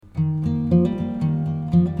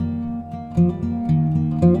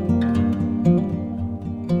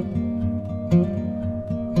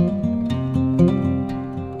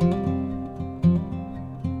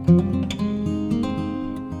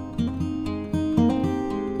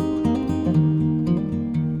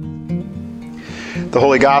The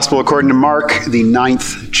Holy Gospel according to Mark, the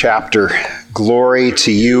 9th chapter. Glory to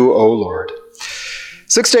you, O Lord.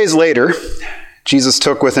 6 days later, Jesus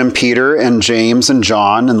took with him Peter and James and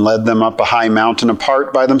John and led them up a high mountain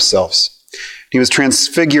apart by themselves. He was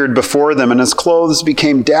transfigured before them, and his clothes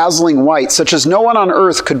became dazzling white, such as no one on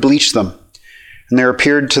earth could bleach them. And there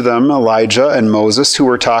appeared to them Elijah and Moses, who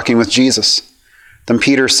were talking with Jesus. Then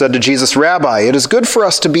Peter said to Jesus, "Rabbi, it is good for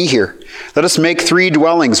us to be here. Let us make 3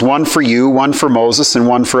 dwellings, one for you, one for Moses, and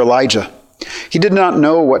one for Elijah." He did not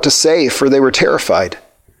know what to say, for they were terrified.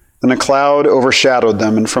 Then a cloud overshadowed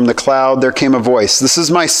them, and from the cloud there came a voice, "This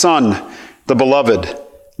is my son, the beloved.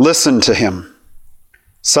 Listen to him."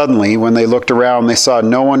 Suddenly, when they looked around, they saw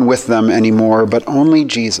no one with them anymore, but only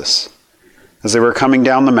Jesus. As they were coming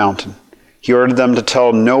down the mountain, he ordered them to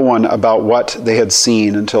tell no one about what they had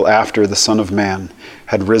seen until after the Son of Man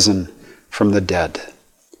had risen from the dead.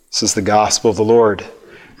 This is the gospel of the Lord.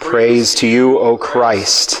 Praise to you, O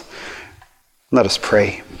Christ. Let us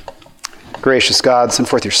pray. Gracious God, send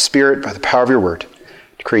forth your Spirit by the power of your word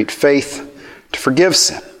to create faith, to forgive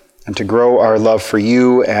sin, and to grow our love for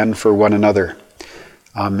you and for one another.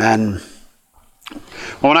 Amen.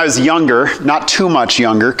 Well, when I was younger, not too much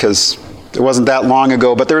younger, because it wasn't that long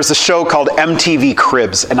ago, but there was a show called MTV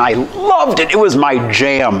Cribs, and I loved it. It was my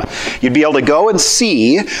jam. You'd be able to go and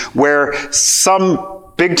see where some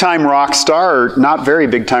big-time rock star, or not very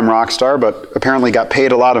big-time rock star, but apparently got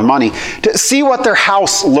paid a lot of money, to see what their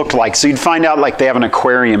house looked like. So you'd find out like they have an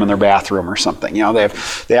aquarium in their bathroom or something. You know,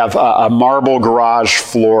 they have a marble garage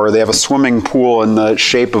floor. They have a swimming pool in the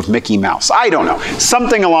shape of Mickey Mouse. I don't know.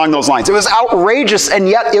 Something along those lines. It was outrageous, and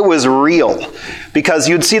yet it was real. Because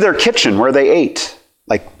you'd see their kitchen where they ate.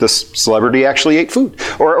 Like this celebrity actually ate food.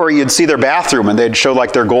 Or you'd see their bathroom and they'd show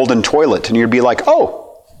like their golden toilet. And you'd be like, oh,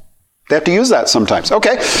 they have to use that sometimes.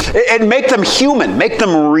 Okay. And make them human. Make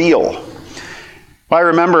them real. Well, I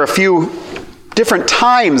remember a few different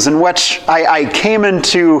times in which I came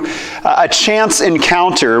into a chance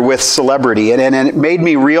encounter with celebrity, and it made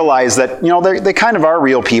me realize that, you know, they kind of are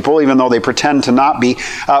real people, even though they pretend to not be.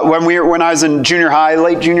 When I was in junior high,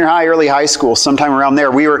 late junior high, early high school, sometime around there,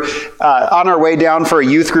 we were on our way down for a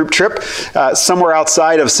youth group trip somewhere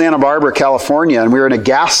outside of Santa Barbara, California, and we were in a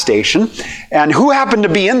gas station, and who happened to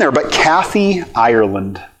be in there but Kathy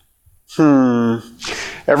Ireland?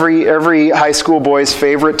 Every high school boy's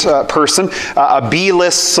favorite person, a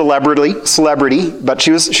B-list celebrity, but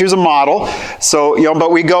she was a model. So, you know,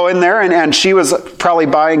 but we go in there and she was probably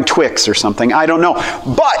buying Twix or something. I don't know.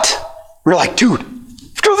 But we're like, dude,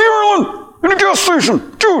 it's Kathy Ireland in a gas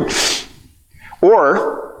station, dude.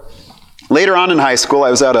 Or later on in high school,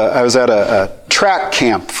 I was at a track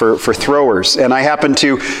camp for throwers, and I happened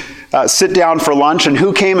to sit down for lunch, and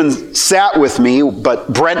who came and sat with me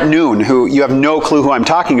but Brent Noon, who you have no clue who I'm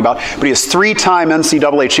talking about, but he is 3-time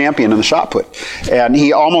NCAA champion in the shot put. And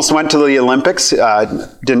he almost went to the Olympics,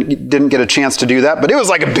 didn't get a chance to do that, but it was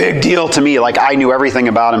like a big deal to me. Like I knew everything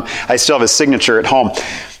about him. I still have his signature at home.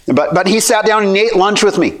 But he sat down and ate lunch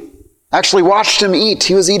with me. Actually watched him eat.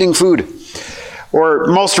 He was eating food. Or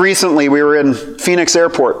most recently, we were in Phoenix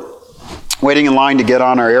Airport, waiting in line to get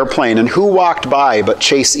on our airplane, and who walked by but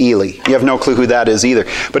Chase Ely? You have no clue who that is either.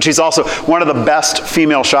 But she's also one of the best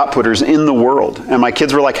female shot putters in the world. And my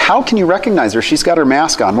kids were like, how can you recognize her? She's got her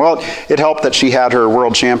mask on. Well, it helped that she had her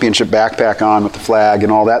world championship backpack on with the flag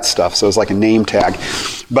and all that stuff, so it was like a name tag.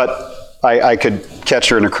 But I could catch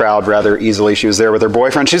her in a crowd rather easily. She was there with her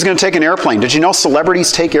boyfriend. She's going to take an airplane. Did you know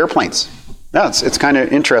celebrities take airplanes? Yeah, it's kind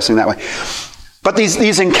of interesting that way. But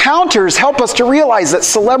these encounters help us to realize that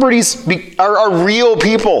celebrities are real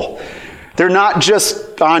people. They're not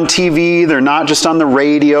just on TV, they're not just on the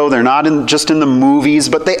radio, they're not just in the movies,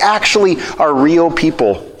 but they actually are real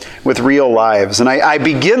people with real lives. And I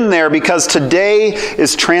begin there because today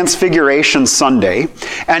is Transfiguration Sunday,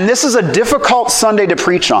 and this is a difficult Sunday to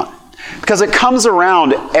preach on, because it comes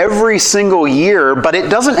around every single year, but it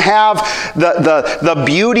doesn't have the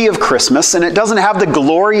beauty of Christmas, and it doesn't have the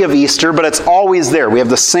glory of Easter, but it's always there. We have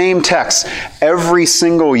the same text every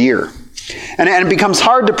single year. And it becomes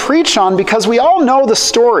hard to preach on because we all know the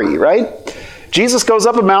story, right? Jesus goes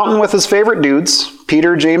up a mountain with his favorite dudes,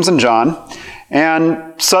 Peter, James, and John,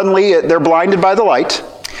 and suddenly they're blinded by the light.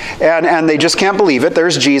 And they just can't believe it.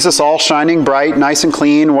 There's Jesus, all shining bright, nice and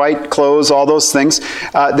clean, white clothes, all those things.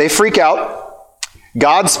 They freak out.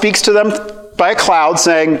 God speaks to them by a cloud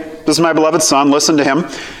saying, "This is my beloved son, listen to him."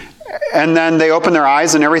 And then they open their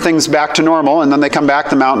eyes and everything's back to normal. And then they come back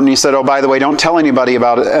to the mountain and he said, "Oh, by the way, don't tell anybody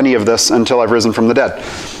about any of this until I've risen from the dead."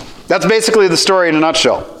 That's basically the story in a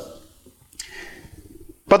nutshell.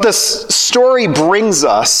 But this story brings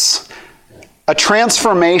us a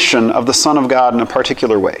transformation of the Son of God in a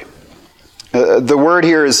particular way. The word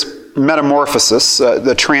here is metamorphosis,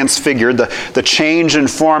 the transfigured, the change in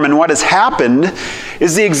form. And what has happened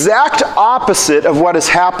is the exact opposite of what has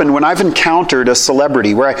happened when I've encountered a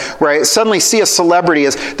celebrity, where I suddenly see a celebrity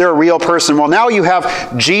as they're a real person. Well, now you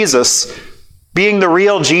have Jesus being the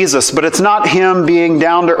real Jesus, but it's not him being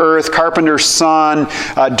down to earth, carpenter's son,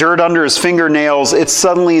 dirt under his fingernails. It's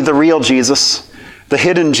suddenly the real Jesus, the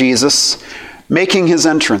hidden Jesus, making his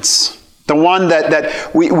entrance. The one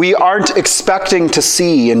that we aren't expecting to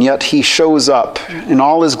see, and yet he shows up in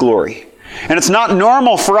all his glory. And it's not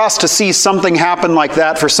normal for us to see something happen like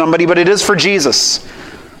that for somebody, but it is for Jesus.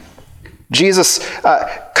 Jesus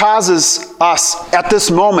causes us, at this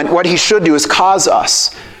moment, what he should do is cause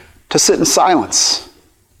us to sit in silence.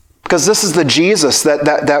 Because this is the Jesus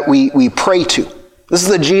that we pray to. This is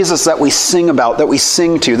the Jesus that we sing about, that we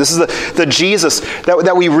sing to. This is the Jesus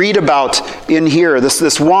that we read about in here.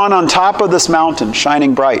 This one on top of this mountain,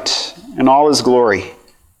 shining bright in all his glory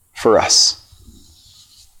for us.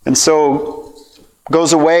 And so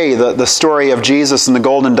goes away the story of Jesus and the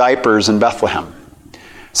golden diapers in Bethlehem.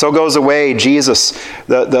 So goes away Jesus,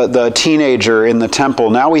 the teenager in the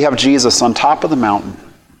temple. Now we have Jesus on top of the mountain.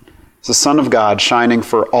 It's the Son of God shining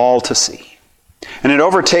for all to see. And it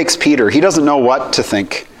overtakes Peter. He doesn't know what to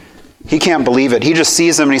think. He can't believe it. He just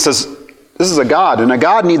sees him and he says, this is a God, and a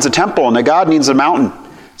God needs a temple, and a God needs a mountain.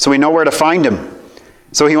 So we know where to find him.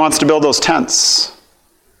 So he wants to build those tents.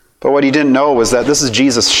 But what he didn't know was that this is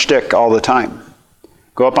Jesus' shtick all the time.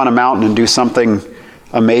 Go up on a mountain and do something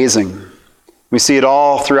amazing. We see it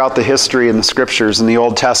all throughout the history in the scriptures in the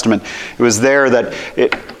Old Testament. It was there that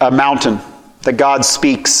a mountain that God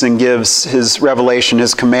speaks and gives his revelation,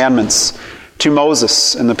 his commandments to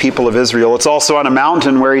Moses and the people of Israel. It's also on a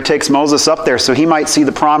mountain where he takes Moses up there so he might see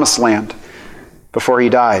the promised land before he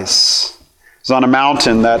dies. It's on a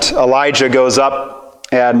mountain that Elijah goes up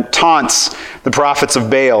and taunts the prophets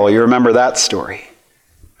of Baal. You remember that story.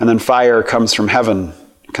 And then fire comes from heaven,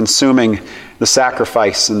 consuming the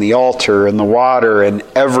sacrifice and the altar and the water and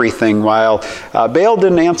everything, while Baal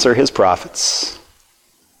didn't answer his prophets.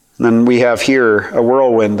 And then we have here a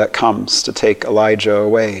whirlwind that comes to take Elijah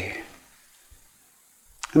away.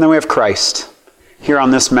 And then we have Christ here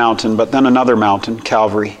on this mountain, but then another mountain,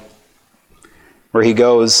 Calvary, where he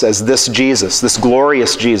goes as this Jesus, this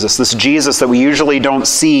glorious Jesus, this Jesus that we usually don't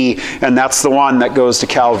see, and that's the one that goes to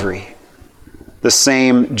Calvary. The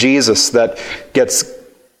same Jesus that gets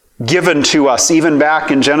given to us even back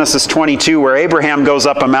in Genesis 22, where Abraham goes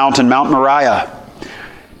up a mountain, Mount Moriah.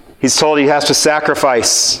 He's told he has to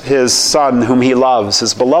sacrifice his son whom he loves,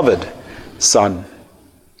 his beloved son.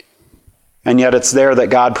 And yet it's there that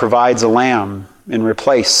God provides a lamb in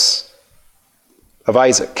place of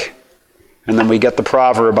Isaac. And then we get the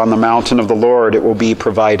proverb, on the mountain of the Lord it will be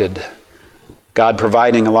provided. God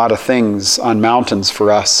providing a lot of things on mountains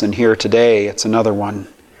for us, and here today it's another one.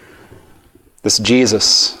 This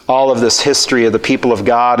Jesus, all of this history of the people of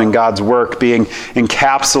God and God's work being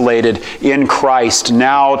encapsulated in Christ,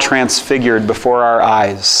 now transfigured before our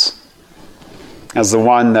eyes as the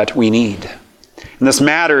one that we need. And this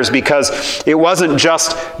matters because it wasn't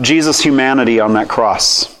just Jesus' humanity on that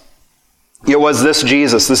cross. It was this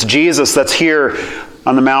Jesus that's here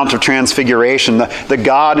on the Mount of Transfiguration, the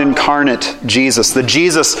God incarnate Jesus, the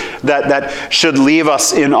Jesus that should leave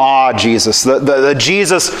us in awe Jesus, the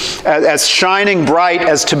Jesus as shining bright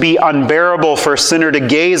as to be unbearable for a sinner to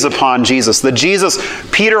gaze upon Jesus, the Jesus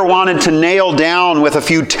Peter wanted to nail down with a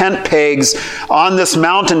few tent pegs on this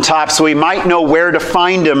mountaintop so he might know where to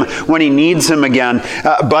find him when he needs him again.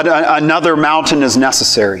 But another mountain is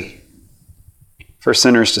necessary for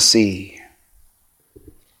sinners to see.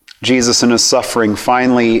 Jesus in his suffering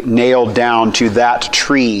finally nailed down to that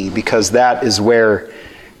tree, because that is where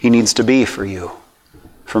he needs to be for you,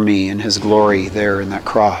 for me, in his glory there in that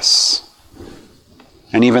cross.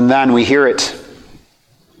 And even then we hear it.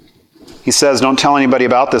 He says, don't tell anybody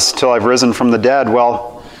about this until I've risen from the dead.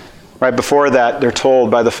 Well, right before that, they're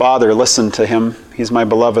told by the Father, listen to him. He's my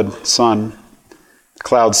beloved Son. The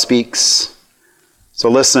cloud speaks. So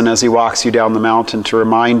listen as he walks you down the mountain to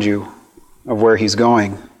remind you of where he's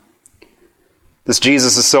going. This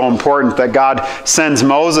Jesus is so important that God sends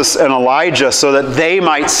Moses and Elijah so that they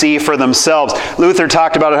might see for themselves. Luther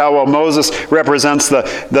talked about how Moses represents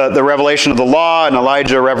the revelation of the law, and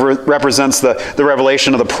Elijah represents the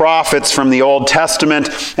revelation of the prophets from the Old Testament.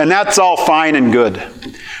 And that's all fine and good.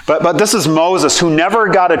 But this is Moses, who never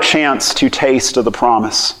got a chance to taste of the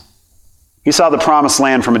promise. He saw the promised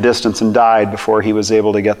land from a distance and died before he was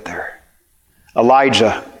able to get there.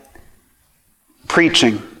 Elijah,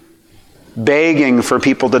 preaching, begging for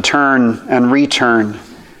people to turn and return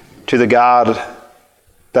to the God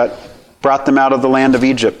that brought them out of the land of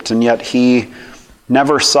Egypt, and yet he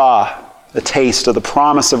never saw a taste of the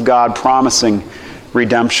promise of God promising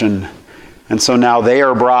redemption. And so now they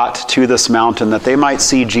are brought to this mountain that they might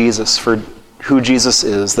see Jesus for who Jesus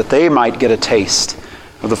is, that they might get a taste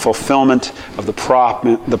of the fulfillment of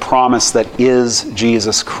the promise that is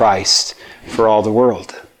Jesus Christ for all the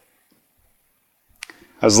world.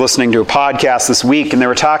 I was listening to a podcast this week, and they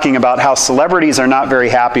were talking about how celebrities are not very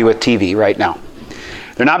happy with TV right now.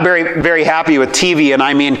 They're not very, very happy with TV, and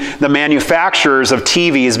I mean the manufacturers of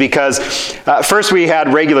TVs, because first we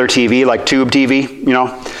had regular TV, like tube TV,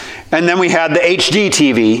 and then we had the HD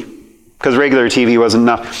TV, because regular TV wasn't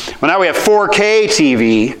enough. Well, now we have 4K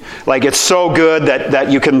TV, like it's so good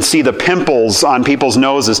that you can see the pimples on people's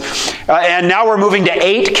noses. And now we're moving to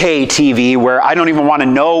 8K TV, where I don't even want to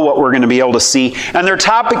know what we're going to be able to see. And they're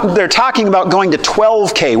talking about going to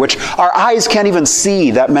 12K, which our eyes can't even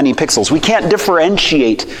see that many pixels. We can't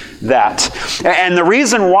differentiate that. And the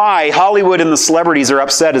reason why Hollywood and the celebrities are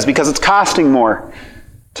upset is because it's costing more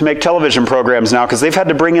to make television programs now, because they've had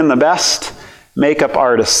to bring in the best makeup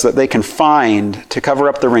artists that they can find to cover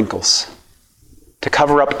up the wrinkles, to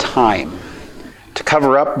cover up time, to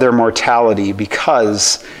cover up their mortality,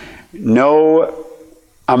 because no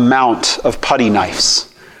amount of putty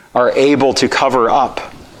knives are able to cover up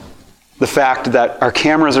the fact that our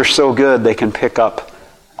cameras are so good they can pick up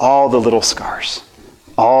all the little scars,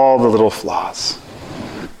 all the little flaws.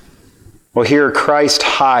 Well, here Christ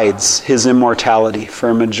hides his immortality for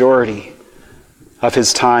a majority of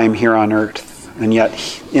his time here on earth. And yet,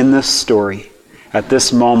 in this story, at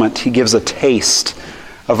this moment, he gives a taste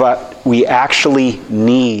of what we actually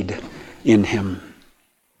need in him.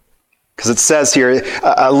 Because it says here,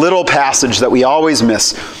 a little passage that we always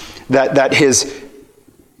miss, that his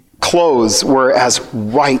clothes were as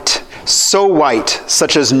white, so white,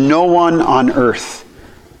 such as no one on earth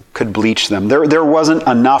could bleach them. There wasn't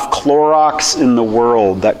enough Clorox in the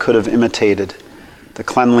world that could have imitated the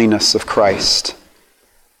cleanliness of Christ.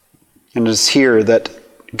 And it is here that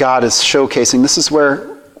God is showcasing this is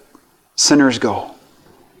where sinners go,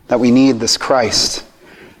 that we need this Christ.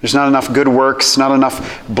 There's not enough good works, not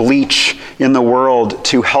enough bleach in the world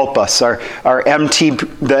to help us. The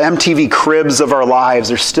MTV cribs of our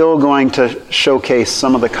lives are still going to showcase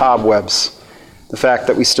some of the cobwebs, the fact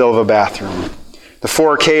that we still have a bathroom. The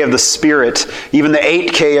 4K of the Spirit, even the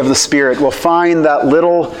 8K of the Spirit, will find that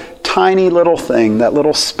little, tiny little thing, that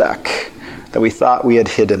little speck that we thought we had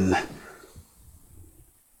hidden.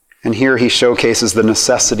 And here he showcases the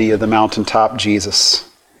necessity of the mountaintop Jesus.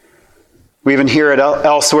 We even hear it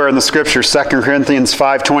elsewhere in the Scripture, 2 Corinthians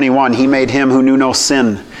 5:21. He made him who knew no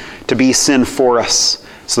sin to be sin for us,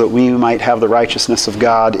 so that we might have the righteousness of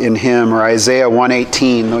God in him. Or Isaiah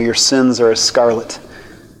 1:18, though your sins are as scarlet,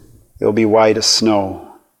 they'll be white as snow.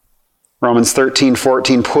 Romans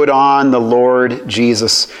 13:14, put on the Lord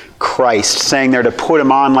Jesus Christ, saying there to put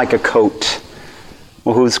him on like a coat.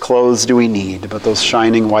 Well, whose clothes do we need but those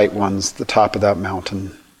shining white ones at the top of that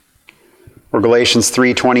mountain? Or Galatians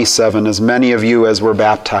 3:27, as many of you as were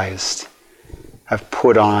baptized have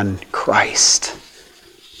put on Christ,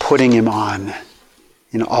 putting him on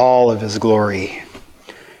in all of his glory.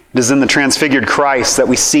 It is in the transfigured Christ that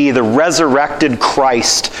we see the resurrected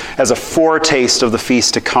Christ as a foretaste of the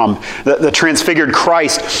feast to come. The transfigured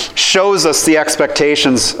Christ shows us the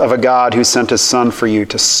expectations of a God who sent his Son for you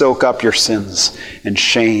to soak up your sins and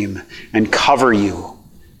shame and cover you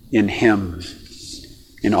in him,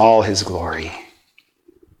 in all his glory.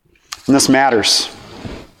 And this matters.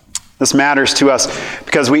 This matters to us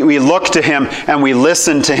because we look to him and we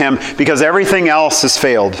listen to him because everything else has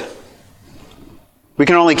failed. We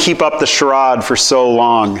can only keep up the charade for so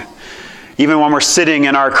long. Even when we're sitting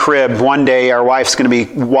in our crib, one day our wife's going to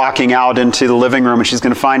be walking out into the living room and she's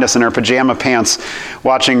going to find us in our pajama pants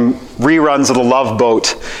watching reruns of The Love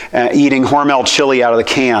Boat, eating Hormel chili out of the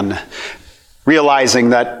can, realizing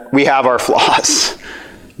that we have our flaws,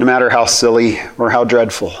 no matter how silly or how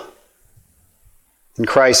dreadful. And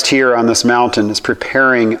Christ here on this mountain is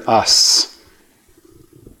preparing us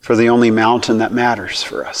for the only mountain that matters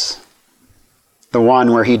for us. The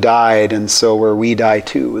one where he died, and so where we die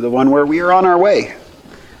too. The one where we are on our way.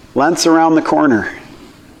 Lent's around the corner.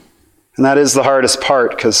 And that is the hardest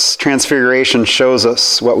part, because transfiguration shows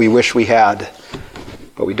us what we wish we had,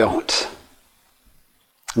 but we don't.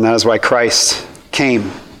 And that is why Christ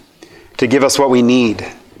came, to give us what we need,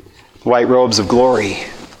 white robes of glory.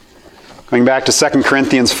 Going back to 2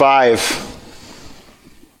 Corinthians 5,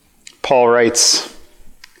 Paul writes,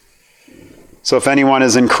 So if anyone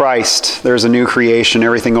is in Christ, there's a new creation.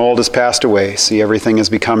 Everything old has passed away. See, everything has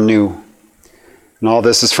become new. And all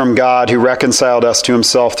this is from God, who reconciled us to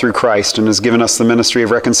himself through Christ and has given us the ministry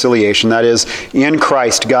of reconciliation. That is, in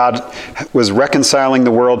Christ, God was reconciling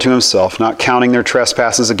the world to himself, not counting their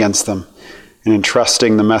trespasses against them, and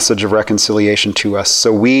entrusting the message of reconciliation to us.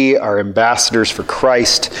 So we are ambassadors for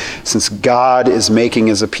Christ, since God is making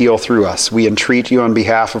his appeal through us. We entreat you on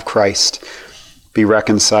behalf of Christ, be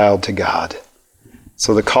reconciled to God.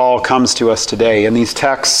 So the call comes to us today in these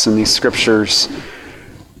texts and these scriptures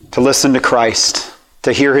to listen to Christ,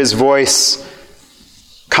 to hear his voice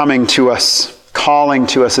coming to us, calling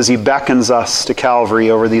to us as he beckons us to Calvary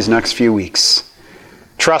over these next few weeks.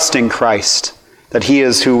 Trusting Christ, that he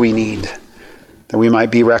is who we need, that we might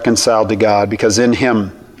be reconciled to God, because in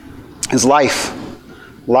him is life.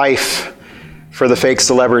 Life for the fake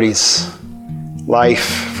celebrities.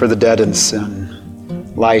 Life for the dead in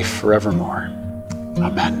sin. Life forevermore.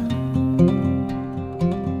 Amen.